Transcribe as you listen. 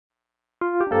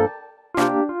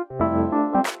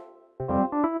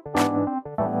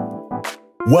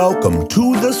Welcome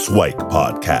to the Swike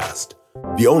Podcast,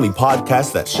 the only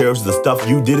podcast that shares the stuff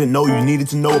you didn't know you needed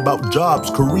to know about jobs,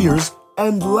 careers,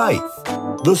 and life.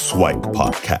 The Swike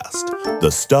Podcast,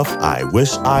 the stuff I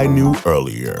wish I knew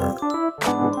earlier.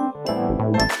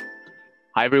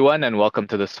 Hi, everyone, and welcome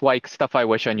to the Swike Stuff I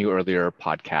Wish I Knew Earlier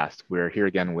podcast. We're here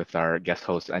again with our guest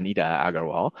host, Anita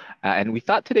Agarwal, and we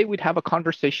thought today we'd have a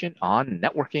conversation on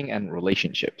networking and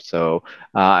relationships. So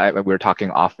we were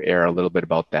talking off air a little bit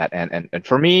about that, and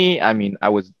for me, I mean, I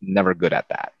was never good at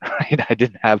that, right? I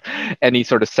didn't have any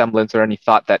sort of semblance or any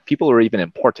thought that people were even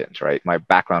important, right? My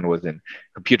background was in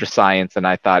computer science, and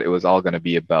I thought it was all going to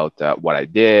be about what I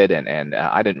did, and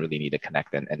I didn't really need to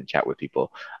connect and chat with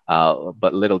people.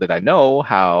 But little did I know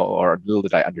or little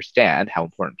did I understand how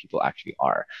important people actually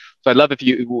are. So I'd love if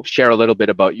you will share a little bit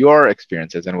about your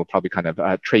experiences, and we'll probably kind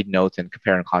of trade notes and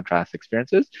compare and contrast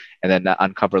experiences, and then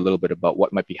uncover a little bit about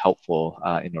what might be helpful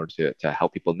in order to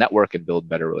help people network and build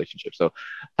better relationships. So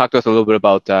talk to us a little bit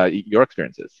about your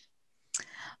experiences.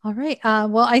 All right.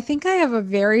 Well, I think I have a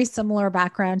very similar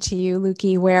background to you,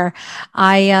 Lukey, where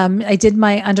I did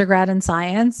my undergrad in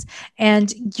science,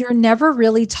 and you're never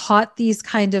really taught these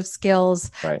kind of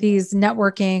skills, Right. These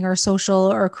networking or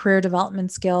social or career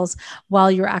development skills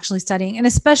while you're actually studying, and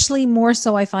especially more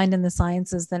so I find in the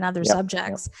sciences than other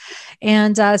subjects.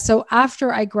 And so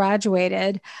after I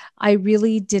graduated, I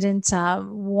really didn't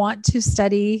want to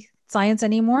study science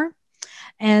anymore.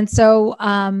 And so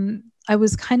I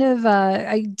was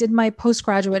I did my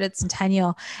postgraduate at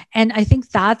Centennial, and I think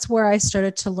that's where I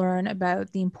started to learn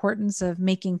about the importance of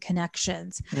making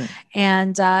connections.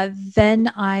 And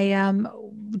then I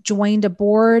joined a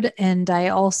board, and I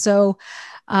also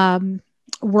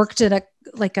worked at a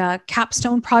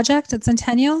capstone project at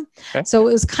Centennial. Okay. So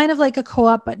it was kind of like a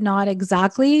co-op, but not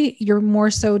exactly. You're more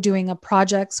so doing a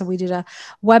project. So we did a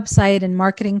website and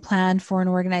marketing plan for an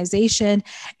organization.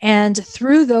 And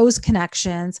through those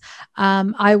connections,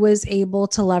 I was able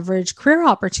to leverage career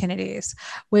opportunities,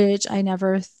 which I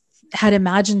never had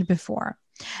imagined before.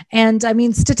 And I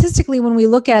mean, statistically, when we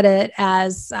look at it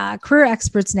as career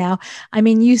experts now, I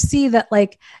mean, you see that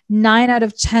like 9 out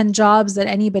of 10 jobs that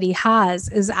anybody has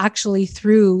is actually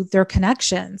through their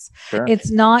connections. Sure.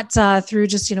 It's not through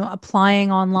just,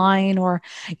 applying online or,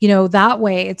 that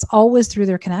way. It's always through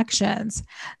their connections.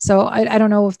 So I don't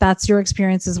know if that's your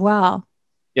experience as well.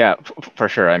 Yeah, for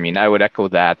sure. I mean, I would echo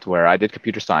that, where I did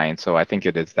computer science. So I think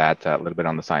it is that a little bit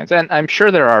on the science. And I'm sure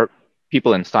there are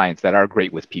people in science that are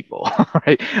great with people,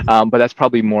 right? But that's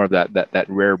probably more of that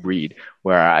rare breed,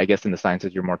 where I guess in the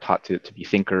sciences you're more taught to be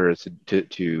thinkers,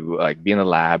 to like be in the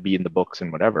lab, be in the books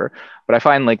and whatever. But I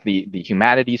find like the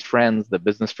humanities friends, the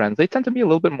business friends, they tend to be a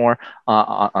little bit more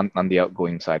on the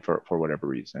outgoing side for whatever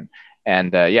reason.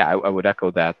 And I would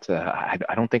echo that.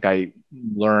 I don't think I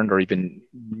learned or even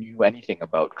knew anything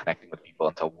about connecting with people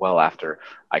until well after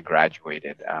I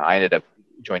graduated. I ended up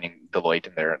joining Deloitte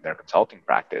in their consulting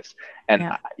practice. And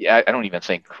I don't even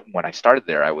think when I started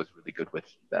there, I was really good with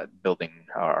building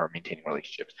or maintaining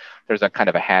relationships. There's a kind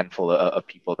of a handful of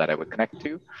people that I would connect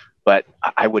to, but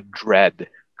I would dread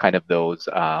kind of those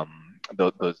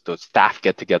staff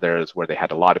get-togethers where they had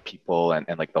a lot of people and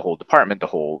like the whole department, the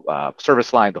whole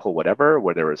service line, the whole whatever,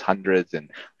 where there was hundreds in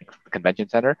like, the convention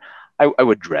center. I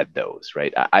would dread those,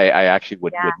 right? I actually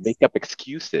would make up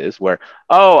excuses where,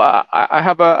 I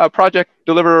have a project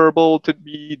deliverable to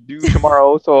be due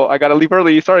tomorrow, so I got to leave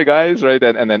early. Sorry, guys, right?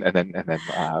 And then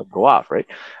go off, right?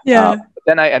 Yeah. But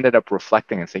then I ended up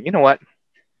reflecting and saying, you know what?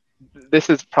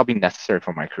 This is probably necessary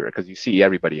for my career, because you see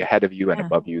everybody ahead of you and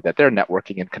above you that they're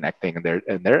networking and connecting,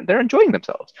 and they're enjoying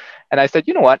themselves. And I said,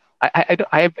 you know what?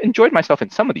 I've enjoyed myself in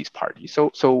some of these parties.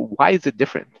 So why is it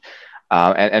different?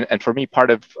 And for me, part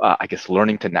of, I guess,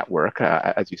 learning to network,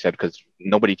 as you said, because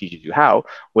nobody teaches you how,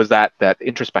 was that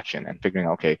introspection and figuring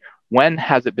out, okay, when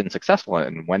has it been successful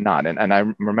and when not? And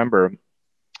I remember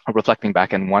reflecting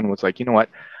back, and one was like, you know what,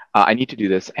 I need to do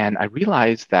this. And I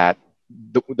realized that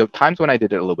the times when I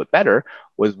did it a little bit better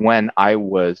was when I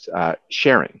was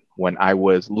sharing, when I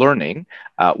was learning,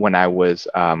 when I was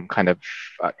kind of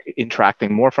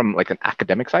interacting more from like an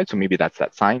academic side. So maybe that's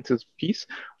that sciences piece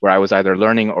where I was either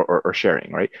learning or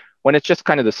sharing, right? When it's just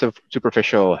kind of the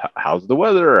superficial, how's the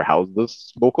weather? How's the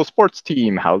local sports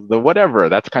team? How's the whatever?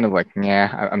 That's kind of like,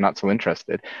 I'm not so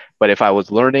interested. But if I was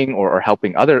learning or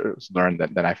helping others learn,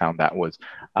 then I found that was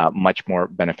much more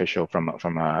beneficial from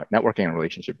a networking and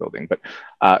relationship building. But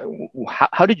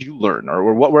how did you learn,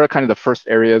 or what were kind of the first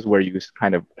areas where you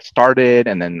kind of started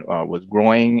and then was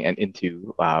growing and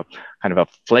into kind of a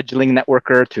fledgling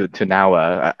networker to now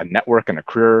a network and a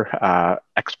career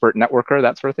expert networker,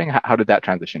 that sort of thing? How did that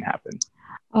transition happen?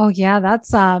 Oh yeah,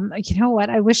 that's you know what?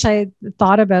 I wish I had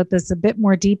thought about this a bit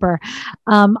more deeper.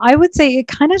 I would say it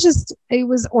kind of just it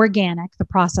was organic, the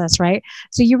process, right?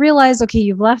 So you realize, okay,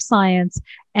 you've left science,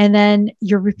 and then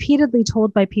you're repeatedly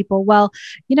told by people, well,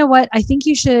 you know what? I think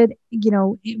you should,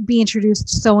 be introduced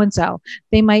to so and so.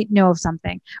 They might know of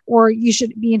something, or you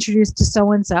should be introduced to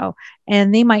so and so,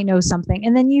 and they might know something.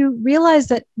 And then you realize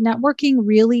that networking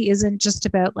really isn't just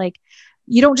about like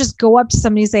you don't just go up to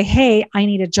somebody and say, hey, I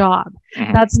need a job.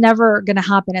 Mhm. That's never going to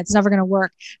happen. It's never going to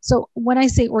work. So when I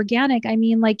say organic, I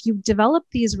mean like you develop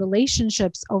these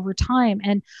relationships over time.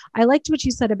 And I liked what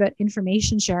you said about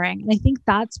information sharing. And I think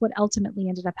that's what ultimately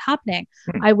ended up happening.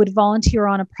 Mhm. I would volunteer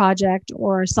on a project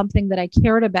or something that I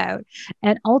cared about.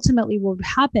 And ultimately, what would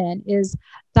happen is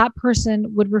that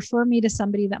person would refer me to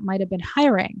somebody that might have been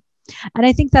hiring. And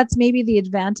I think that's maybe the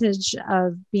advantage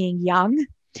of being young,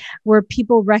 where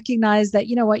people recognize that,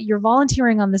 you know what, you're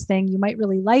volunteering on this thing, you might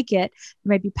really like it, you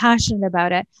might be passionate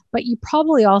about it, but you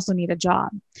probably also need a job.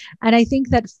 And I think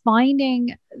that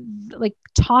finding, like,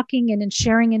 talking and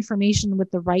sharing information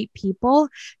with the right people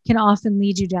can often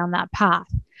lead you down that path.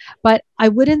 But I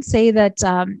wouldn't say that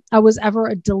I was ever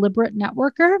a deliberate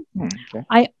networker. Okay.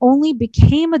 I only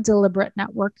became a deliberate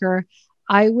networker,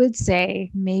 I would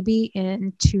say, maybe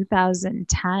in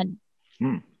 2010.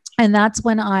 Hmm. And that's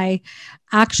when I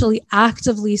actually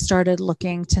actively started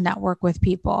looking to network with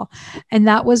people. And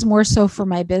that was more so for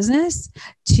my business,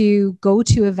 to go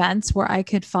to events where I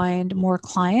could find more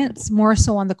clients, more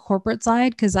so on the corporate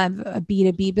side, because I'm a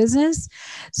B2B business.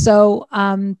 So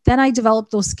then I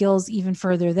developed those skills even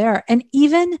further there. And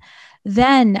even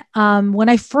then, when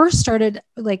I first started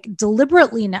like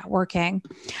deliberately networking,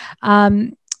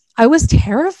 I was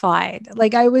terrified.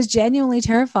 Like I was genuinely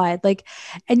terrified. Like,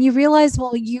 and you realize,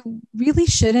 well, you really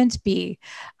shouldn't be.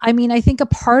 I mean, I think a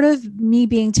part of me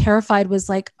being terrified was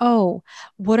like, oh,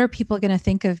 what are people going to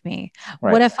think of me?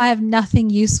 What Right. if I have nothing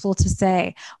useful to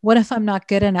say? What if I'm not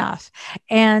good enough?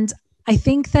 And I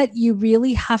think that you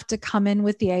really have to come in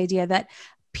with the idea that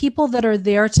people that are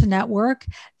there to network,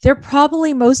 they're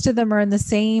probably, most of them are in the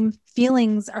same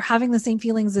feelings or having the same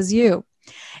feelings as you.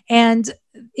 And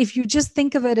if you just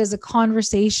think of it as a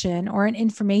conversation or an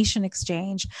information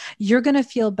exchange, you're going to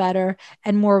feel better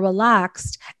and more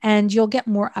relaxed, and you'll get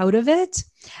more out of it.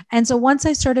 And so once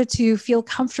I started to feel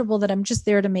comfortable that I'm just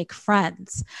there to make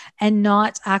friends and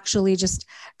not actually just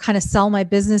kind of sell my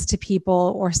business to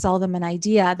people or sell them an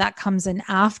idea that comes in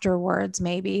afterwards,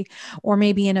 maybe, or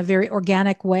maybe in a very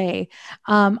organic way,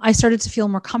 I started to feel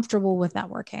more comfortable with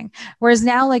networking. Whereas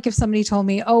now, like if somebody told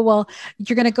me, oh, well,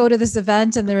 you're going to go to this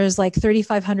event and there's like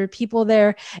 3,500 people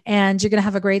there and you're going to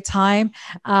have a great time,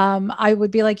 I would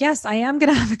be like, yes, I am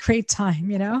going to have a great time,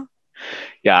 you know?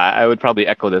 Yeah, I would probably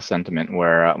echo this sentiment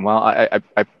where, well,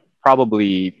 I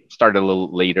probably started a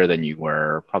little later than you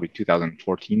were. Probably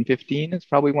 2014, 15 is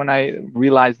probably when I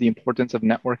realized the importance of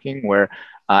networking.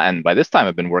 And by this time,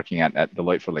 I've been working at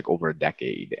Deloitte for like over a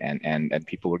decade, and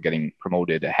people were getting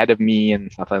promoted ahead of me and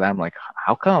stuff like that. I'm like,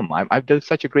 how come? I've done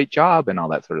such a great job and all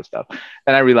that sort of stuff.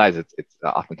 And I realize it's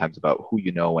oftentimes about who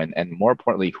you know, and more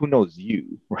importantly, who knows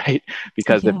you, right?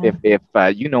 Because Yeah.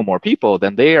 if you know more people,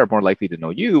 then they are more likely to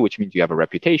know you, which means you have a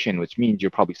reputation, which means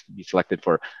you'll probably be selected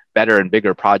for better and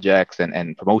bigger projects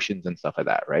and promotions and stuff like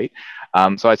that, right?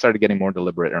 So I started getting more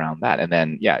deliberate around that. And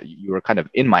then, yeah, you were kind of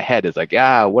in my head is like,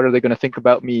 yeah, what are they going to think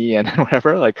about me and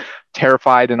whatever, like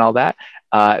terrified and all that.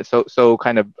 So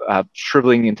kind of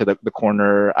shriveling into the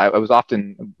corner. I was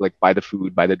often like by the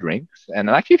food, by the drinks, and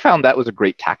I actually found that was a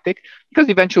great tactic because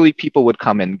eventually people would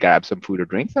come and grab some food or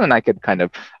drinks, and then I could kind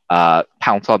of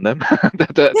pounce on them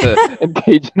to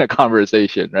engage in a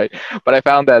conversation, right? But I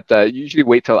found that you usually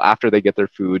wait till after they get their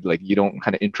food, like you don't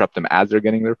kind of interrupt them as they're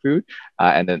getting their food,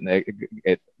 and then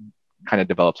it kind of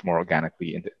develops more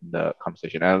organically in the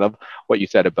conversation. And I love what you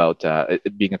said about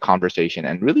it being a conversation.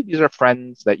 And really, these are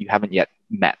friends that you haven't yet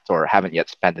met or haven't yet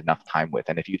spent enough time with.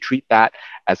 And if you treat that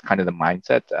as kind of the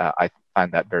mindset, I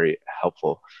find that very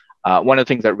helpful. One of the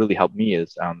things that really helped me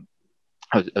is I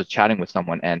was chatting with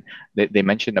someone and they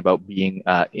mentioned about being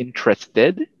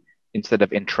interested instead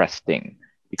of interesting.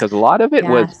 Because a lot of it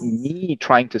was Yes. me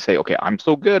trying to say, okay, I'm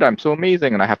so good, I'm so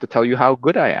amazing, and I have to tell you how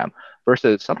good I am.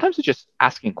 Versus sometimes it's just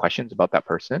asking questions about that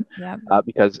person, Yeah.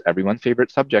 because everyone's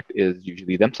favorite subject is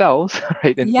usually themselves,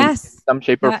 right? In Yes. some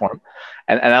shape or Yeah. form.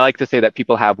 And I like to say that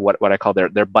people have what I call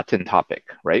their button topic,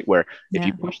 right? Where if Yeah.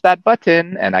 you push that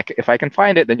button and if I can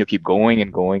find it, then you'll keep going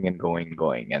and going and going and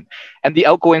going. And the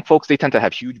outgoing folks, they tend to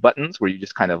have huge buttons where you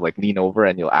just kind of like lean over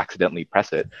and you'll accidentally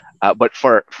press it. But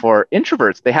for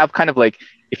introverts, they have kind of like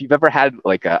if you've ever had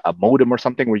like a modem or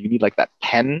something where you need like that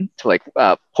pen to like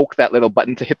poke that little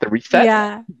button to hit the reset.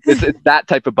 Yeah. It's that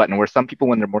type of button where some people,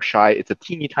 when they're more shy, it's a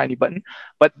teeny tiny button,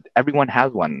 but everyone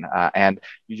has one. And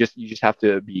you just have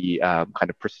to be kind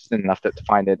of persistent enough to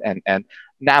find it and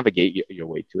navigate your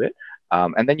way to it.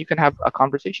 And then you can have a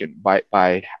conversation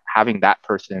by having that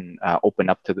person open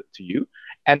up to you.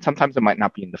 And sometimes it might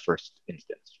not be in the first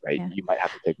instance, right? Yeah. You might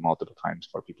have to take multiple times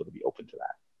for people to be open to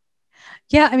that.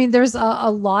 Yeah, I mean, there's a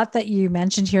lot that you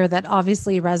mentioned here that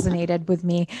obviously resonated with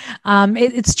me.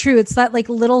 It's true. It's that like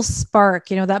little spark,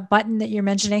 that button that you're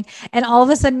mentioning. And all of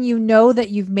a sudden, that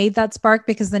you've made that spark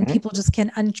because then people just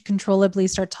can uncontrollably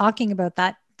start talking about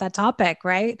that topic,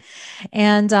 right?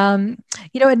 And and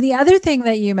the other thing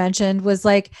that you mentioned was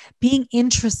like being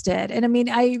interested. And I mean,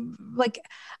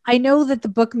 I know that the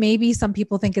book, maybe some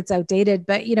people think it's outdated,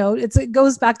 but it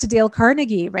goes back to Dale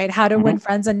Carnegie, right? How to win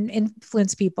friends and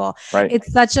influence people. Right.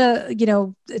 It's such a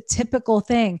typical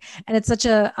thing, and it's such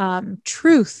a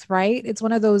truth, right? It's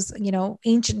one of those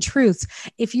ancient truths.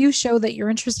 If you show that you're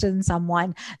interested in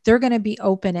someone, they're going to be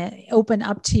open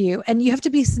up to you, and you have to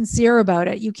be sincere about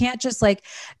it. You can't just like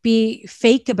be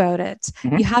fake about it.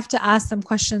 You have to ask them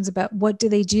questions about what do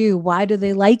they do, why do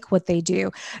they like what they do.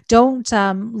 Don't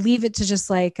leave it to just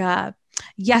like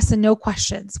yes and no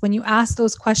questions. When you ask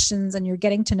those questions and you're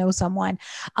getting to know someone,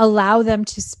 allow them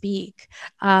to speak.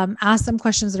 Ask them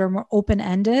questions that are more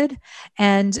open-ended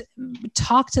and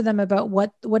talk to them about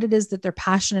what it is that they're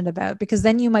passionate about, because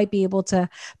then you might be able to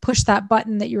push that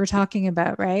button that you were talking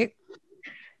about, right?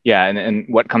 Yeah, and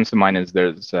what comes to mind is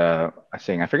there's a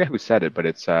saying, I forget who said it, but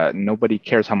it's nobody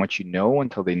cares how much you know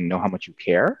until they know how much you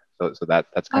care. So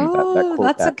that's kind of that quote.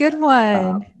 That's a good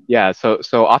one. Yeah. So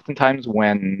oftentimes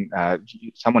when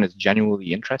someone is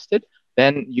genuinely interested,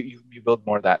 then you build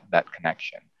more that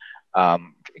connection.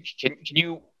 Can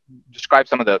you describe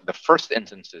some of the first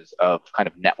instances of kind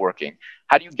of networking?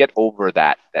 How do you get over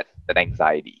that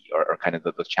anxiety or kind of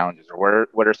those challenges? Or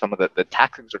what are some of the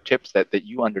tactics or tips that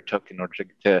you undertook in order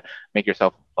to make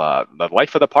yourself the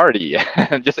life of the party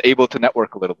and just able to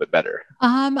network a little bit better?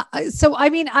 So I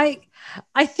mean,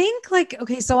 I think like,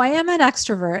 okay, so I am an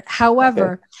extrovert.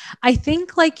 However, I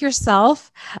think like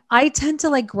yourself, I tend to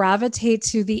like gravitate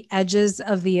to the edges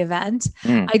of the event.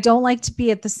 I don't like to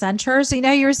be at the center. So,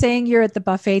 you were saying you're at the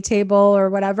buffet table or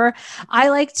whatever. I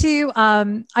like to,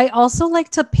 I also like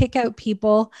to pick out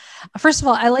people. First of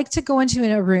all, I like to go into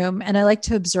a room and I like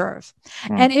to observe.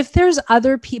 And if there's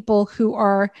other people who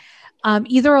are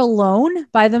either alone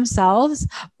by themselves,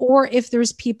 or if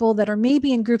there's people that are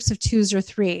maybe in groups of 2s or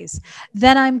 3s,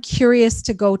 then I'm curious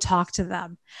to go talk to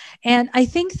them. And I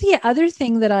think the other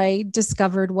thing that I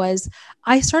discovered was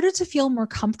I started to feel more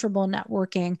comfortable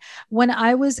networking when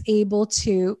I was able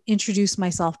to introduce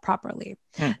myself properly.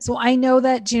 So I know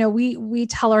that, we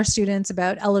tell our students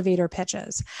about elevator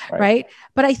pitches, right?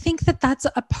 But I think that that's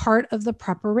a part of the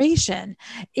preparation.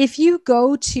 If you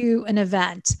go to an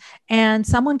event and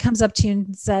someone comes up to you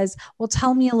and says, well,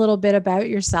 tell me a little bit about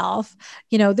yourself,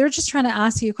 they're just trying to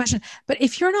ask you a question. But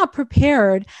if you're not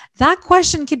prepared, that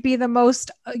question could be the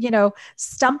most,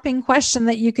 stumping question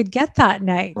that you could get that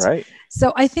night. Right.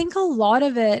 So I think a lot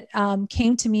of it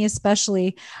came to me,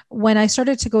 especially when I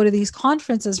started to go to these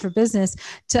conferences for business,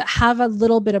 to have a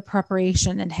little bit of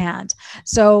preparation in hand.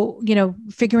 So,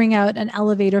 figuring out an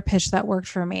elevator pitch that worked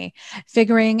for me,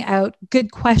 figuring out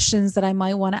good questions that I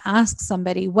might want to ask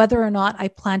somebody, whether or not I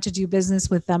plan to do business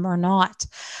with them or not.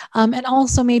 And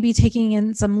also maybe taking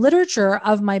in some literature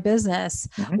of my business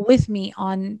with me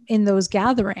in those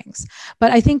gatherings.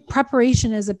 But I think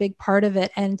preparation is a big part of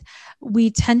it. And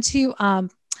we tend to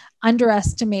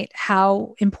underestimate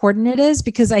how important it is,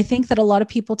 because I think that a lot of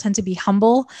people tend to be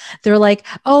humble. They're like,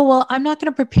 oh, well, I'm not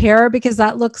going to prepare because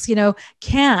that looks,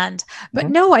 canned.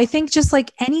 But no, I think just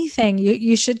like anything,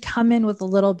 you should come in with a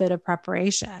little bit of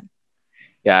preparation.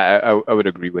 Yeah, I would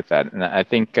agree with that. And I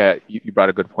think you brought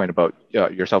a good point about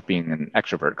yourself being an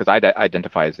extrovert, because I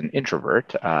identify as an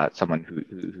introvert, someone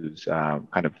who's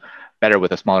kind of better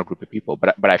with a smaller group of people.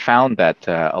 But I found that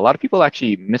a lot of people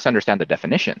actually misunderstand the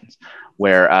definitions,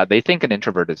 where they think an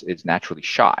introvert is naturally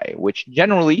shy, which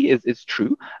generally is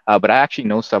true. But I actually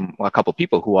know a couple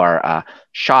people who are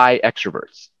shy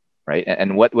extroverts. Right.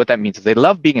 And what that means is they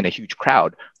love being in a huge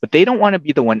crowd, but they don't want to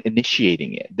be the one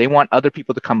initiating it. They want other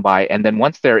people to come by. And then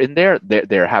once they're in there,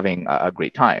 they're having a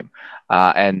great time.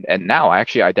 And now I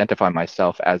actually identify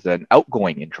myself as an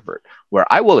outgoing introvert, where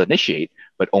I will initiate,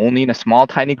 but only in a small,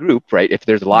 tiny group. Right. If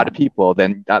there's a lot of people,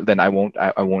 then I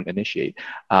won't initiate,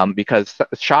 because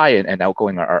shy and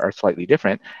outgoing are slightly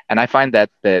different. And I find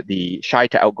that the shy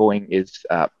to outgoing is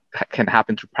can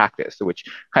happen through practice, which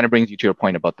kind of brings you to your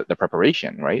point about the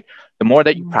preparation, right? The more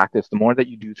that you practice, the more that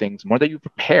you do things, the more that you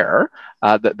prepare,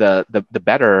 the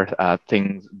better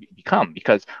things become.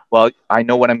 Because, well, I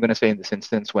know what I'm going to say in this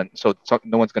instance so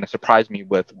no one's going to surprise me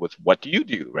with what do you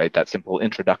do, right? That simple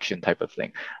introduction type of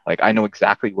thing. Like, I know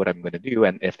exactly what I'm going to do,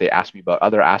 and if they ask me about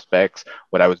other aspects,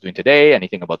 what I was doing today,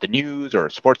 anything about the news or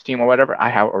sports team or whatever,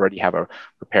 I already have a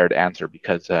prepared answer.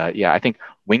 Because I think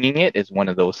winging it is one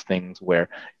of those things where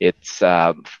it's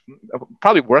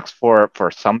probably works for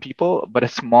some people, but a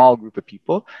small group of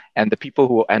people. And the people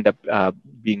who end up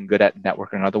being good at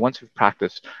networking are the ones who've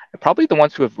practiced, and probably the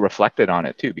ones who have reflected on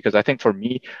it too. Because I think for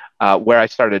me, where I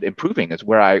started improving is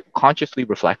where I consciously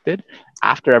reflected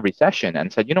after every session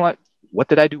and said, you know what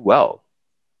did I do well?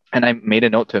 And I made a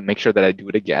note to make sure that I do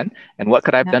it again. And what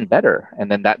could I have done better?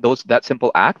 And then that simple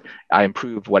act, I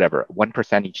improved whatever,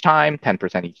 1% each time,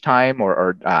 10% each time,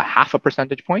 or half a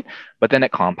percentage point. But then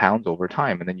it compounds over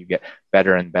time, and then you get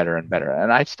better and better and better.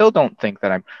 And I still don't think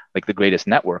that I'm like the greatest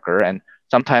networker. And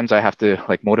sometimes I have to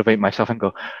like motivate myself and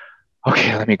go,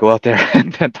 okay, let me go out there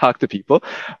and talk to people.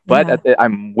 But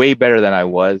I'm way better than I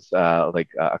was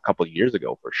a couple of years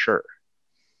ago, for sure.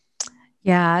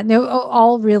 Yeah, no,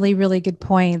 all really, really good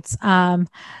points.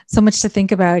 So much to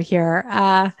think about here.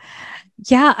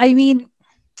 Yeah, I mean,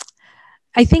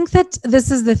 I think that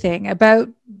this is the thing about,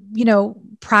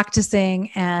 practicing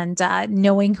and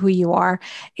knowing who you are.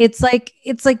 It's like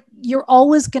you're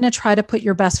always going to try to put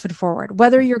your best foot forward,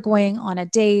 whether you're going on a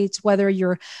date, whether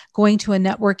you're going to a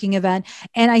networking event.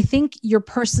 And I think your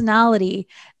personality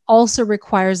also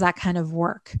requires that kind of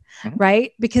work,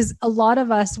 right? Because a lot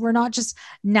of us, we're not just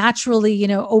naturally,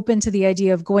 open to the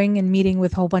idea of going and meeting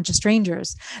with a whole bunch of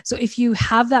strangers. So if you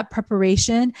have that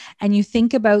preparation and you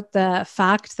think about the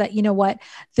fact that,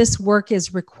 this work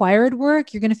is required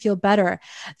work, you're going to feel better.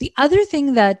 The other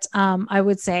thing that I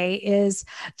would say is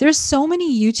there's so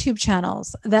many YouTube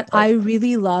channels that I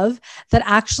really love that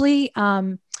actually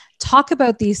talk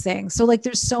about these things. So like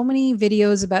there's so many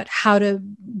videos about how to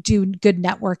do good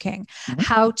networking,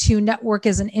 how to network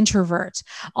as an introvert,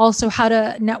 also how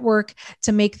to network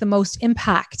to make the most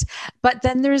impact. But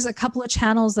then there's a couple of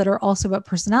channels that are also about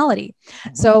personality.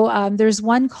 So there's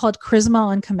one called Charisma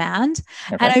on Command.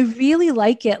 And I really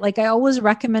like it. Like I always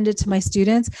recommend it to my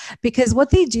students because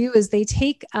what they do is they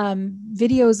take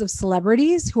videos of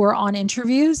celebrities who are on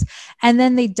interviews and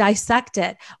then they dissect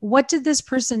it. What did this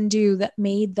person do that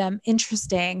made them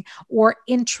interesting or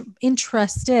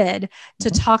interested to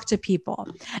talk to people?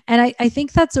 And I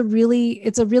think it's a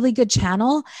really good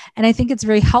channel. And I think it's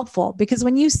very helpful because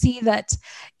when you see that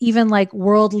even like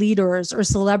world leaders or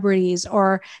celebrities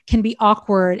can be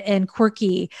awkward and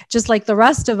quirky, just like the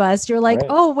rest of us, you're like,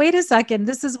 oh, wait a second,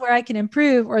 this is where I can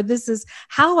improve, or this is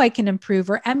how I can improve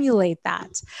or emulate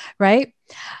that. Right.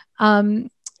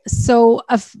 So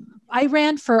I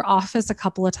ran for office a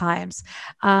couple of times.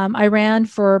 I ran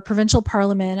for provincial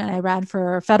parliament and I ran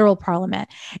for federal parliament.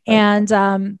 And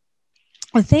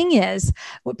the thing is,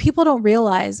 what people don't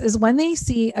realize is when they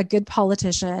see a good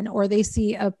politician or they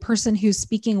see a person who's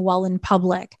speaking well in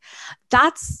public,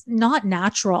 that's not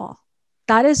natural.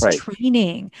 That is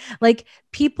training. Like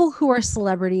people who are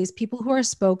celebrities, people who are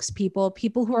spokespeople,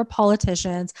 people who are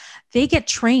politicians, they get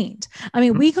trained. I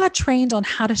mean, we got trained on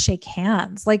how to shake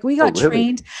hands. Like we got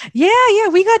trained. Yeah.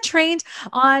 We got trained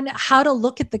on how to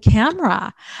look at the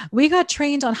camera. We got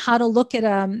trained on how to look at,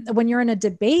 when you're in a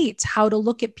debate, how to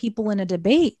look at people in a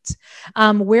debate.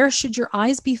 Where should your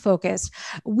eyes be focused?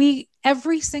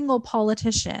 Every single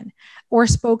politician or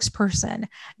spokesperson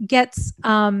gets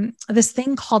this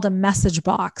thing called a message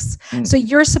box. So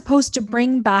you're supposed to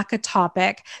bring back a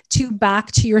topic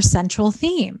back to your central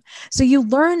theme. So you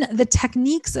learn the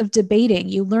techniques of debating.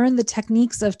 You learn the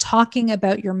techniques of talking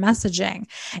about your messaging.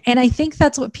 And I think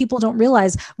that's what people don't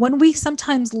realize. When we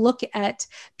sometimes look at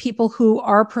people who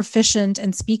are proficient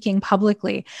in speaking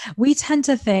publicly, we tend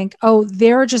to think, oh,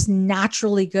 they're just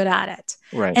naturally good at it.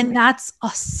 Right. And that's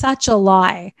such a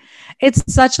lie. It's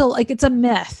it's a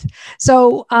myth.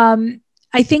 So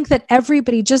I think that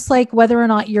everybody, just like whether or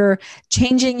not you're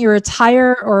changing your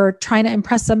attire or trying to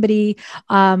impress somebody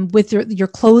with your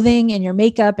clothing and your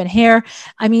makeup and hair,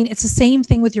 I mean, it's the same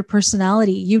thing with your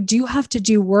personality. You do have to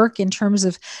do work in terms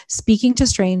of speaking to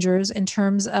strangers, in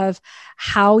terms of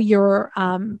how you're,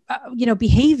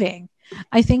 behaving.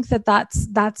 I think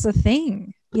that's a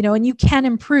thing. And you can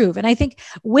improve. And I think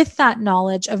with that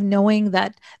knowledge of knowing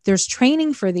that there's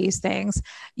training for these things,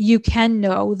 you can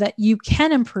know that you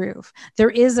can improve. There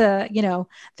is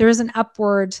an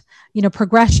upward,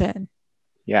 progression.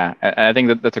 Yeah, I think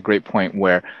that that's a great point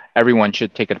where everyone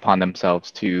should take it upon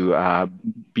themselves to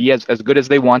be as good as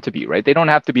they want to be, right? They don't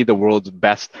have to be the world's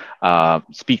best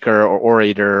speaker or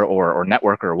orator or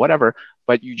networker or whatever,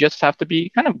 but you just have to be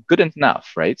kind of good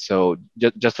enough, right? So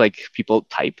just like people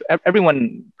type,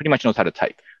 everyone pretty much knows how to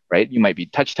type, right? You might be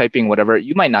touch typing, whatever.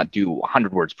 You might not do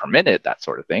 100 words per minute, that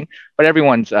sort of thing, but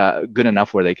everyone's good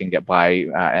enough where they can get by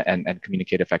and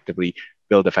communicate effectively,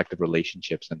 build effective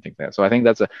relationships and things like that. So I think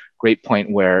that's a great point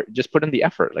where just put in the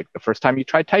effort. Like the first time you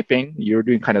tried typing, you were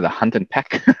doing kind of the hunt and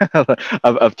peck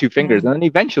of two fingers. And then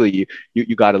eventually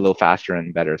you got a little faster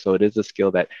and better. So it is a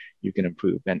skill that you can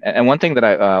improve. And one thing that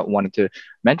I wanted to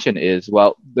mention is,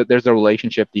 well, there's a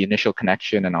relationship, the initial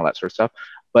connection and all that sort of stuff.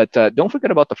 But don't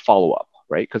forget about the follow-up,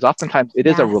 right? Because oftentimes it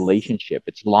is a relationship.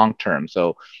 It's long-term.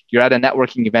 So you're at a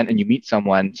networking event and you meet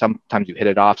someone. Sometimes you hit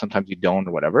it off, sometimes you don't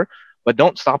or whatever. But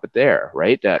don't stop it there,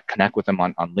 right? Connect with them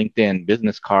on LinkedIn,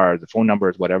 business cards, phone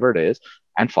numbers, whatever it is,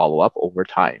 and follow up over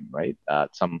time, right?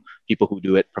 Some people who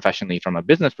do it professionally from a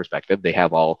business perspective, they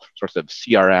have all sorts of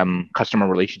CRM, customer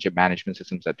relationship management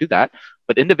systems that do that.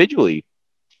 But individually,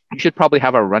 you should probably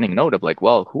have a running note of like,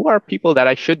 well, who are people that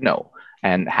I should know?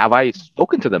 And have I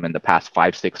spoken to them in the past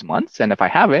 5-6 months? And if I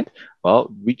haven't,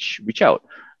 well, reach out.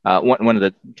 One of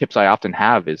the tips I often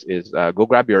have is go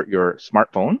grab your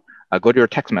smartphone, go to your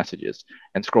text messages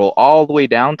and scroll all the way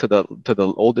down to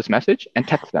the oldest message and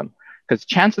text them. Because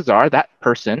chances are that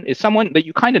person is someone that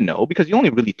you kind of know because you only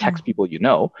really text people you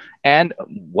know. And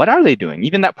what are they doing?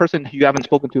 Even that person who you haven't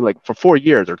spoken to like for 4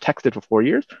 years or texted for 4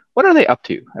 years, what are they up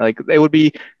to? Like it would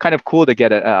be kind of cool to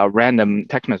get a random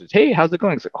text message. Hey, how's it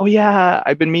going? It's like, oh yeah,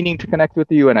 I've been meaning to connect with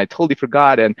you and I totally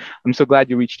forgot. And I'm so glad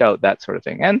you reached out, that sort of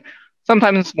thing. And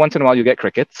sometimes once in a while you get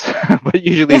crickets, but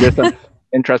usually there's some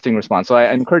interesting response. So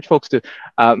I encourage folks to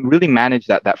really manage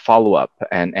that follow-up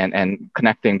and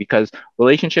connecting, because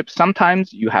relationships,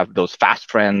 sometimes you have those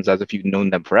fast friends as if you've known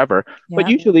them forever, but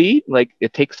usually like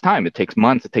it takes time, it takes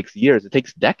months, it takes years, it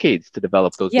takes decades to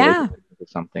develop those relationships with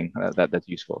something that's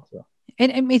useful. So.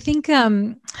 And I think,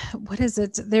 what is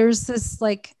it? There's this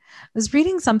like, I was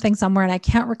reading something somewhere and I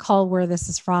can't recall where this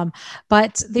is from,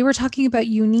 but they were talking about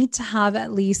you need to have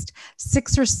at least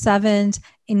 6 or 7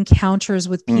 encounters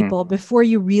with people before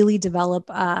you really develop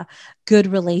a good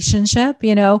relationship,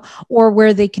 or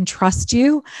where they can trust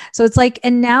you. So it's like,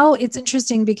 and now it's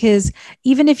interesting because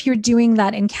even if you're doing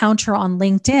that encounter on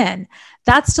LinkedIn,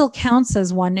 that still counts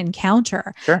as one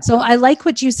encounter. Sure. So I like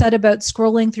what you said about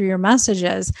scrolling through your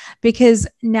messages, because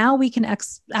now we can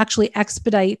actually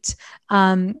expedite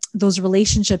those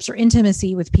relationships or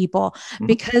intimacy with people,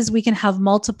 because we can have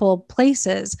multiple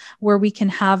places where we can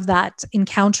have that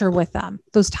encounter with them,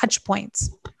 those touch points.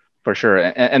 For sure.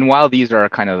 And while these are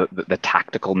kind of the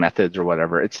tactical methods or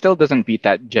whatever, it still doesn't beat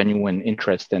that genuine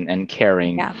interest and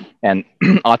caring and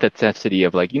authenticity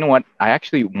of like, you know what, I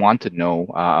actually want to know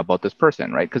about this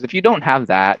person, right? Because if you don't have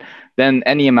that, then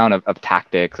any amount of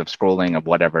tactics, of scrolling, of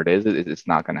whatever it is, it's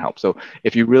not going to help. So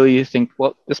if you really think,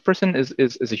 well, this person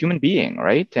is a human being,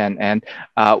 right? And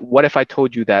what if I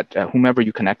told you that whomever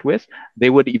you connect with, they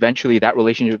would eventually, that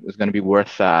relationship is going to be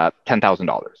worth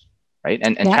 $10,000. Right.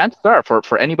 And chances are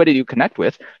for anybody you connect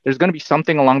with, there's going to be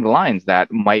something along the lines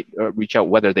that might reach out,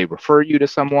 whether they refer you to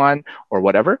someone or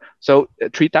whatever. So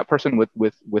treat that person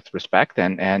with respect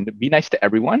and be nice to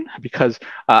everyone, because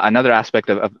another aspect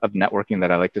of networking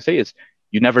that I like to say is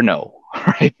you never know,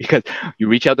 right? Because you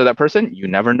reach out to that person, you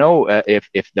never know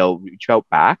if they'll reach out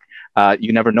back.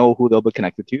 You never know who they'll be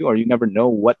connected to, or you never know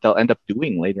what they'll end up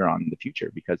doing later on in the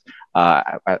future. Because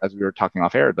as we were talking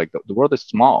off air, like the world is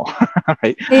small,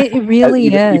 right? It really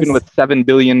is. Even with 7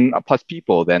 billion plus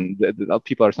people, then the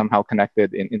people are somehow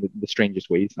connected in the strangest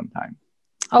ways sometimes.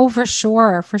 Oh, for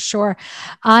sure. For sure.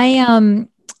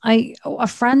 A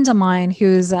friend of mine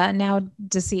who's now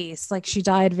deceased, like she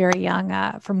died very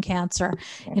young from cancer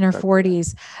in her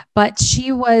 40s, but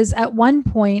she was at one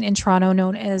point in Toronto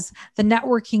known as the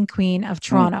networking queen of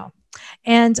Toronto.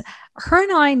 And her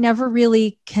and I never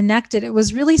really connected. It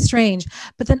was really strange.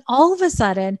 But then all of a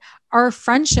sudden, our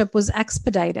friendship was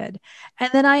expedited. And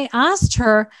then I asked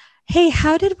her, hey,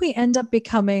 how did we end up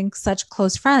becoming such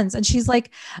close friends? And she's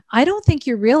like, I don't think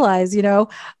you realize, I'm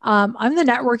the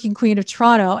networking queen of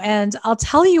Toronto, and I'll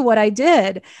tell you what I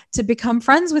did to become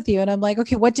friends with you. And I'm like,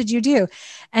 okay, what did you do?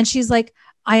 And she's like,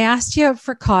 I asked you out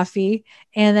for coffee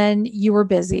and then you were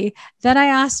busy. Then I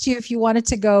asked you if you wanted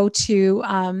to go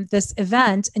to this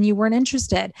event and you weren't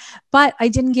interested. but I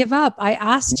didn't give up. I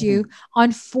asked you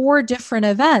on 4 different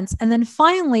events. And then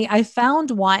finally I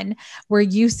found one where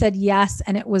you said yes,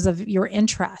 and it was of your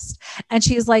interest. And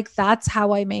she's like, that's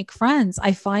how I make friends.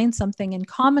 I find something in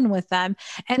common with them.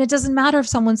 And it doesn't matter if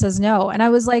someone says no. And I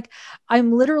was like,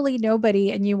 I'm literally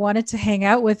nobody, and you wanted to hang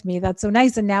out with me. That's so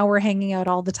nice. And now we're hanging out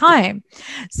all the time.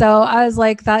 So I was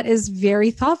like, that is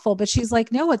very thoughtful. But she's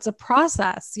like, no, it's a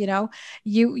process.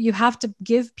 You have to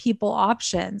give people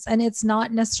options, and it's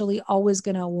not necessarily always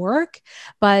going to work,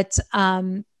 but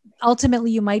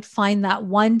ultimately you might find that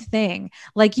one thing,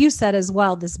 like you said as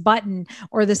well, this button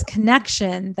or this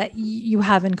connection that you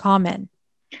have in common.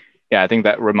 Yeah, I think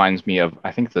that reminds me of,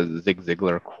 I think it's a Zig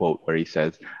Ziglar quote where he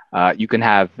says, you can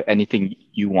have anything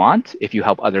you want if you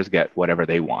help others get whatever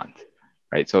they want.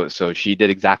 Right. So she did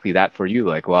exactly that for you.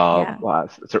 Like,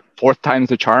 fourth time's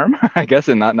the charm, I guess,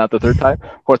 and not the third time.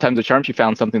 Fourth time's the charm. She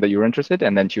found something that you were interested in,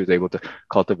 and then she was able to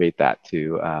cultivate that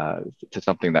to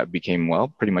something that became,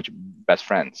 pretty much best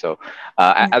friends. So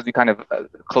as we kind of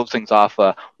close things off,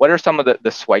 what are some of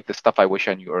the stuff I wish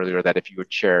I knew earlier that if you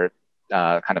would share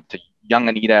kind of to young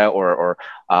Anita or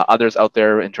others out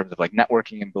there in terms of like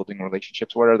networking and building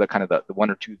relationships? What are the kind of the 1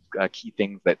 or 2 key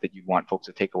things that you want folks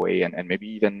to take away and maybe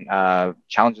even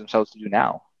challenge themselves to do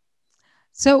now?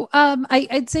 So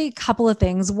I'd say a couple of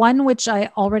things. One, which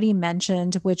I already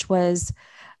mentioned, which was,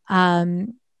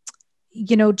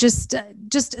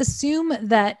 just assume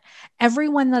that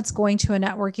everyone that's going to a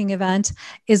networking event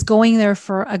is going there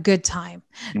for a good time.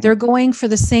 They're going for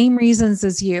the same reasons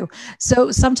as you. So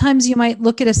sometimes you might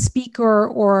look at a speaker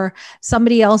or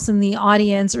somebody else in the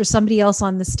audience or somebody else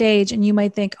on the stage, and you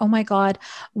might think, oh my God,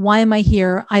 why am I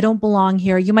here? I don't belong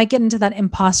here. You might get into that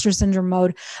imposter syndrome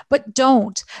mode, but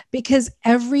don't, because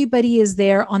everybody is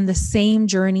there on the same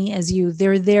journey as you.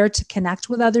 They're there to connect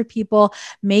with other people,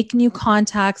 make new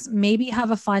contacts, maybe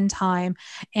have a fun time,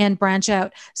 and branch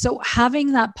out. So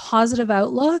having that positive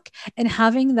outlook and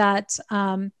having that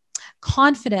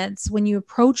confidence when you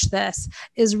approach this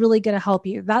is really going to help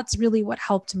you. That's really what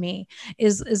helped me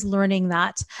is learning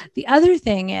that. The other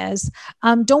thing is,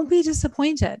 don't be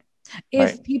disappointed.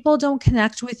 If people don't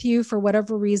connect with you for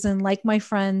whatever reason, like my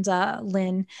friend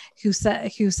Lynn, who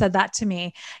said that to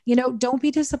me, don't be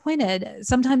disappointed.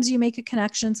 Sometimes you make a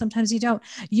connection, sometimes you don't.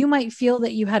 You might feel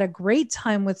that you had a great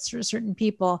time with certain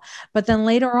people, but then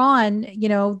later on,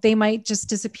 they might just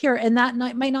disappear, and that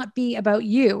might not be about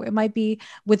you. It might be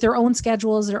with their own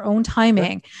schedules, their own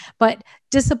timing. But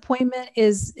disappointment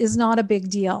is not a big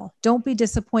deal. Don't be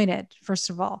disappointed. First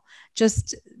of all,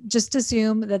 just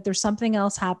assume that there's something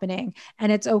else happening,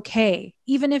 and it's okay,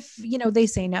 even if they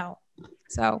say no.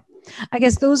 So I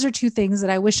guess those are 2 things that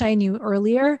I wish I knew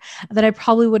earlier, that I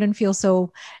probably wouldn't feel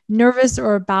so nervous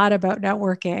or bad about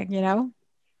networking.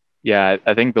 Yeah,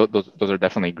 I think those are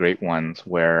definitely great ones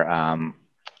where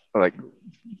like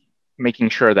making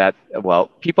sure that,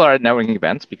 people are at networking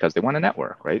events because they want to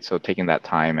network, right? So taking that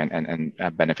time and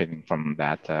benefiting from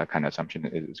that kind of assumption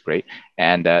is great.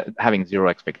 And having zero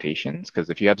expectations,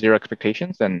 because if you have zero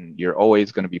expectations, then you're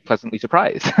always going to be pleasantly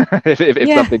surprised if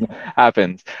something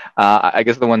happens. I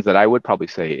guess the ones that I would probably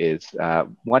say is,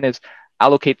 one is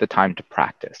allocate the time to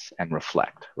practice and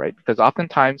reflect, right? Because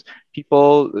oftentimes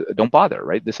people don't bother,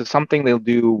 right? This is something they'll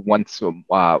do once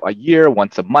a year,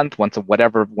 once a month, once a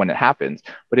whatever when it happens.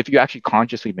 But if you actually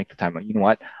consciously make the time, you know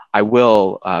what, I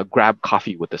will grab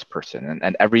coffee with this person.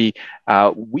 And every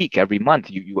week, every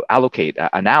month, you allocate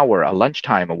an hour, a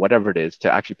lunchtime, or whatever it is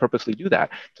to actually purposely do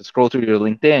that, to scroll through your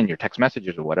LinkedIn, your text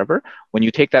messages, or whatever. When you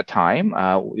take that time,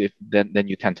 then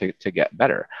you tend to get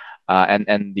better.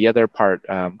 And the other part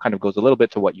kind of goes a little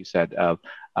bit to what you said of,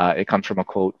 it comes from a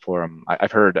quote from,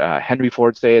 I've heard Henry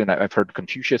Ford say it, and I've heard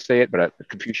Confucius say it, but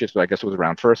Confucius, I guess, was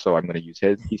around first, so I'm going to use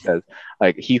his. He says,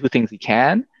 like, he who thinks he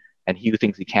can and he who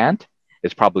thinks he can't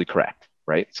is probably correct,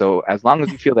 right? So as long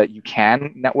as you feel that you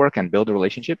can network and build a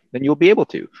relationship, then you'll be able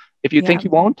to. If you think you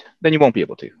won't, then you won't be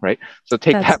able to, right? So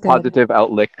take that positive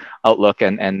outlook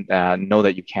and know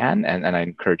that you can. And I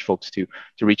encourage folks to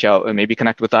reach out and maybe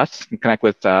connect with us, and connect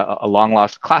with a long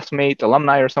lost classmate,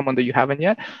 alumni, or someone that you haven't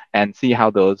yet, and see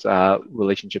how those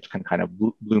relationships can kind of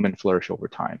bloom and flourish over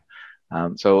time.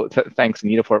 So thanks,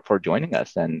 Anita, for joining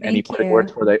us. And any parting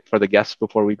words for the guests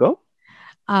before we go?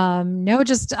 No,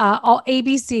 just all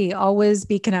ABC, always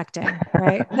be connecting,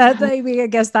 right? I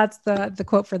guess that's the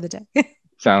quote for the day.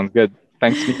 Sounds good.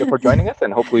 Thanks, Anita, for joining us,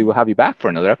 and hopefully we'll have you back for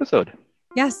another episode.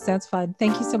 Yes, sounds fun.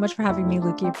 Thank you so much for having me,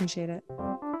 Lukey. Appreciate it.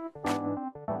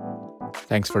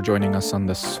 Thanks for joining us on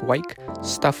the Swike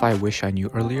Stuff I Wish I Knew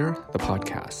Earlier, the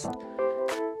podcast.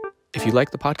 If you like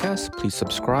the podcast, please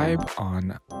subscribe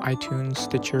on iTunes,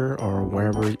 Stitcher, or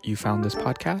wherever you found this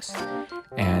podcast.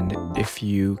 And if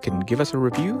you can give us a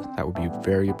review, that would be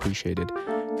very appreciated.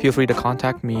 Feel free to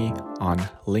contact me on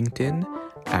LinkedIn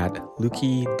at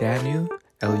Lukidanu,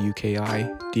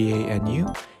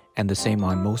 Lukidanu, and the same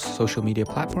on most social media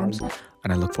platforms.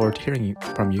 And I look forward to hearing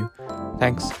from you.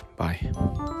 Thanks. Bye.